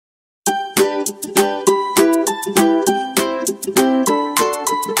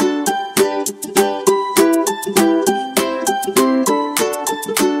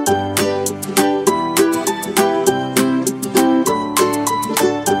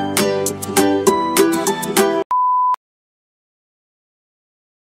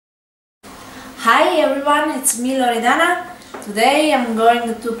everyone, it's me Loredana. Today I'm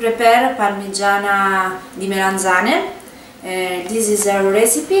going to prepare parmigiana di melanzane. This is a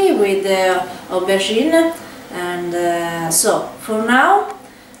recipe with aubergine, and so for now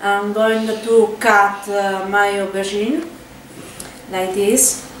I'm going to cut my aubergine like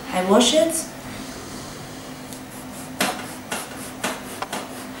this. I wash it.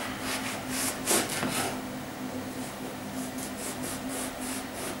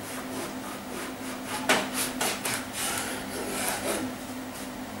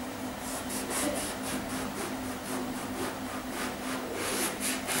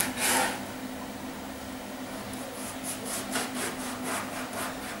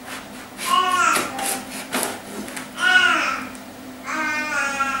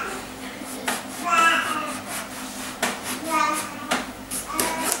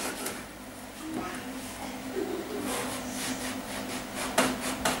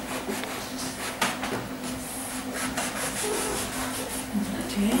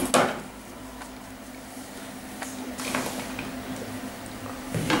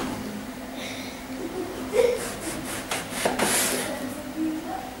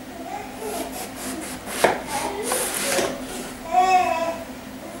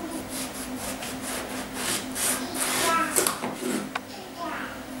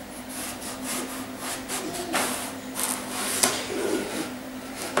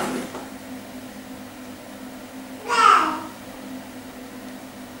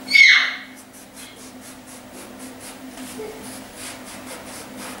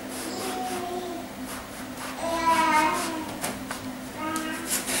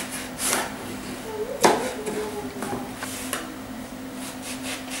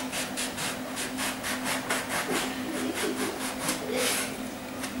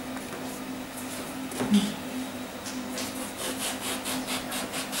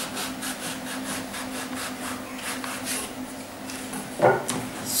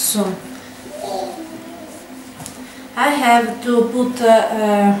 So I have to put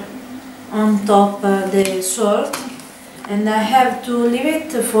on top the salt, and I have to leave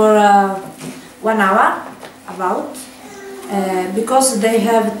it for 1 hour about, because they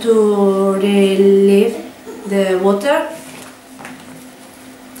have to relieve the water,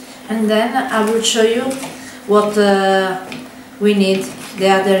 and then I will show you what we need, the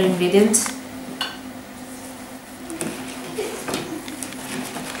other ingredients.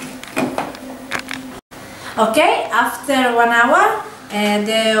 Okay, after 1 hour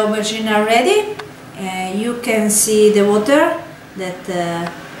the aubergine are ready. You can see the water that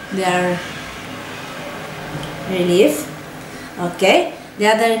they are relieved. Okay, the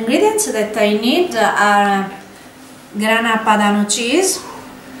other ingredients that I need are grana padano cheese.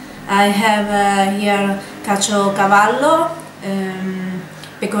 I have here caciocavallo,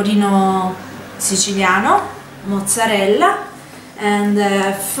 pecorino siciliano, mozzarella, and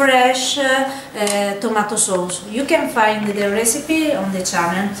fresh tomato sauce. You can find the recipe on the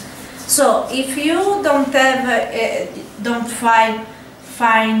channel. So if you don't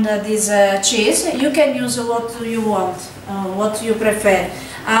find this cheese, you can use what you want, what you prefer.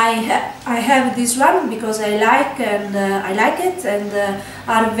 I have this one because I like it, and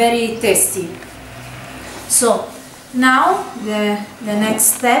are very tasty. So now the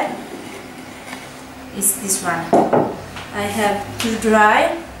next step is this one. I have to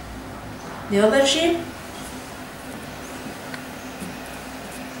dry the aubergine,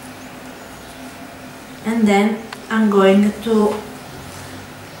 and then I'm going to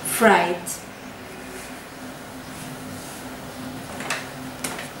fry it.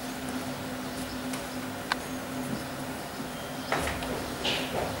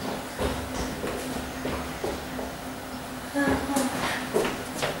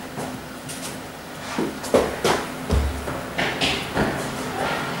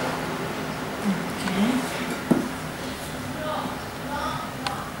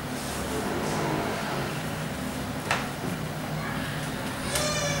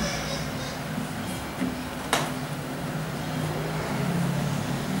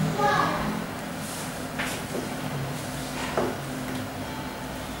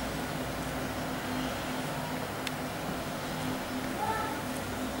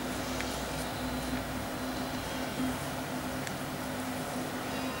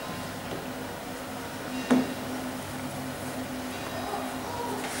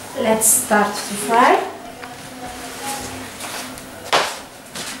 Let's start to fry.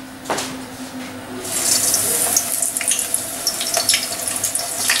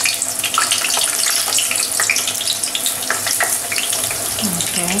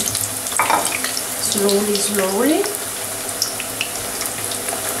 Okay, slowly.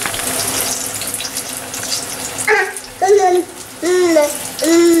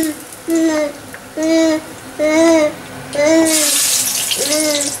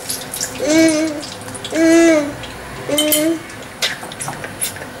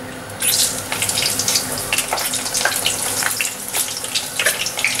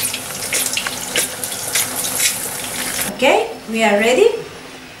 Okay, we are ready.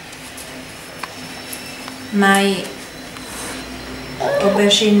 My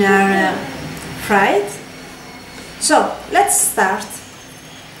aubergine are fried. So let's start.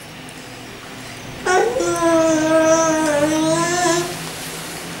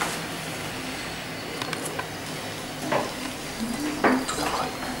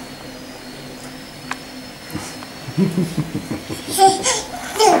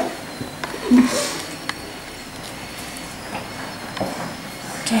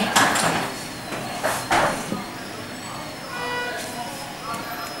 Okay.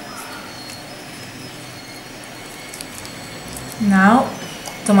 Now,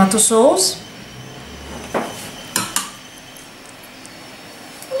 tomato sauce.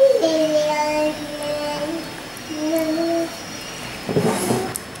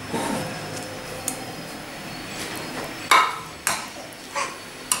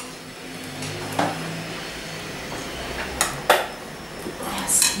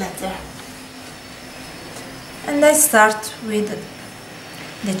 Yes, better. And I start with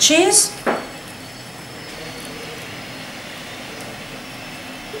the cheese.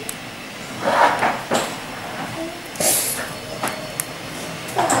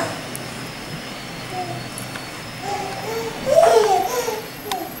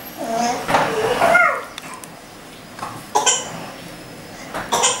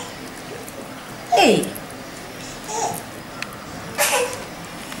 Hey.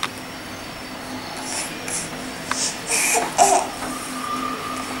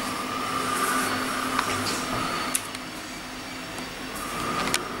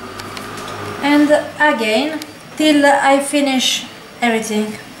 And again till I finish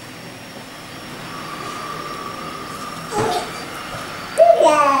everything.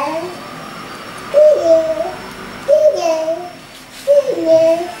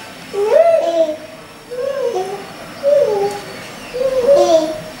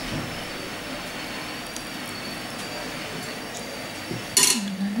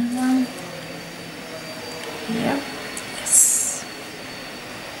 Here. Yes.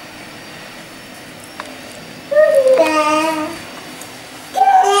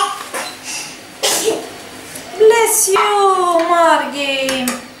 Bless you, Margie.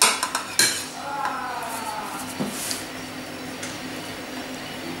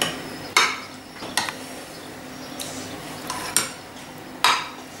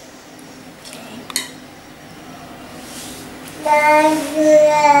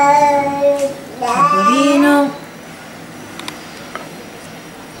 Pecorino.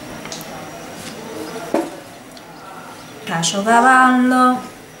 Caciocavallo.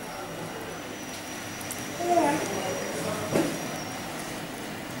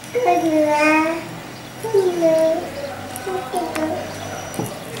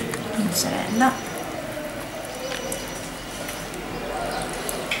 Mozzarella.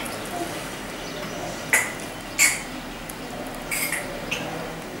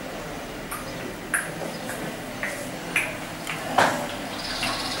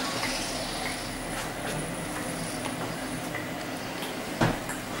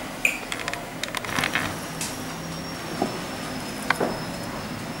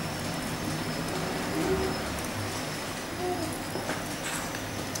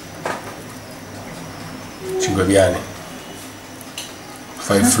 Cinque piani.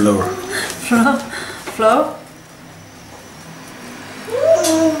 Fai floor. Flour?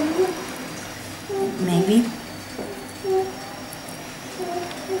 Maybe.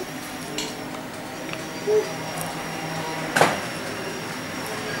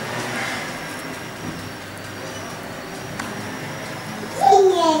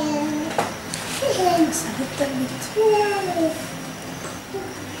 Just a little bit.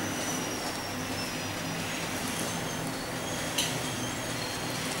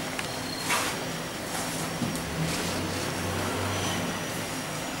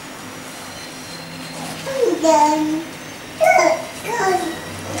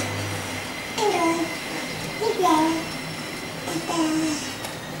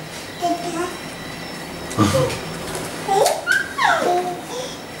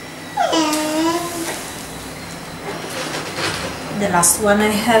 The last one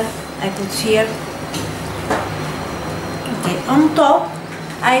I put here. Okay, on top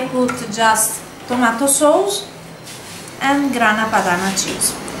I put just tomato sauce and grana padano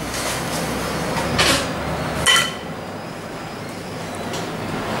cheese.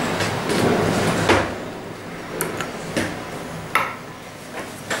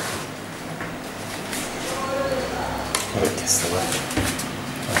 testa, guarda.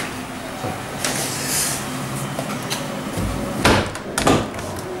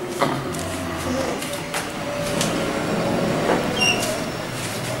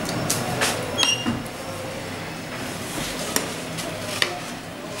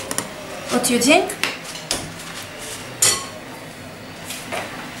 What do you think?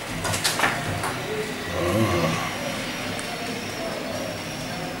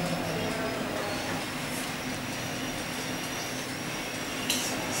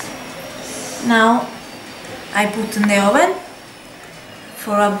 Now I put in the oven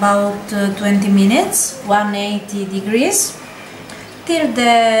for about 20 minutes, 180 degrees, till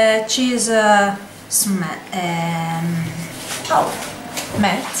the cheese melt.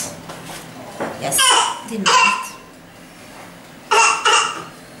 Yes, it melt.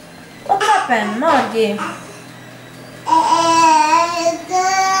 What happened, Morgy?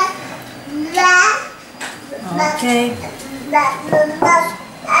 Okay.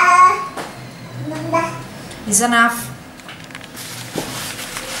 Is enough.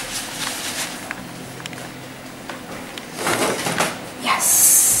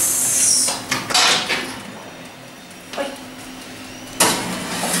 Yes. Oi.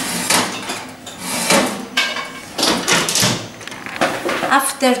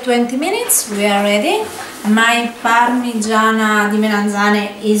 After 20 minutes we are ready. My parmigiana di melanzane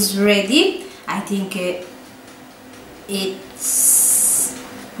is ready. I think it's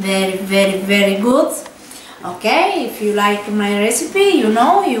very good. Okay, if you like my recipe, you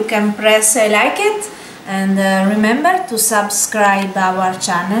know, you can press I like it, and remember to subscribe our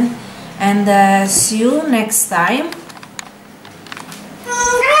channel, and see you next time.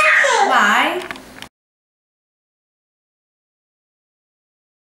 Bye.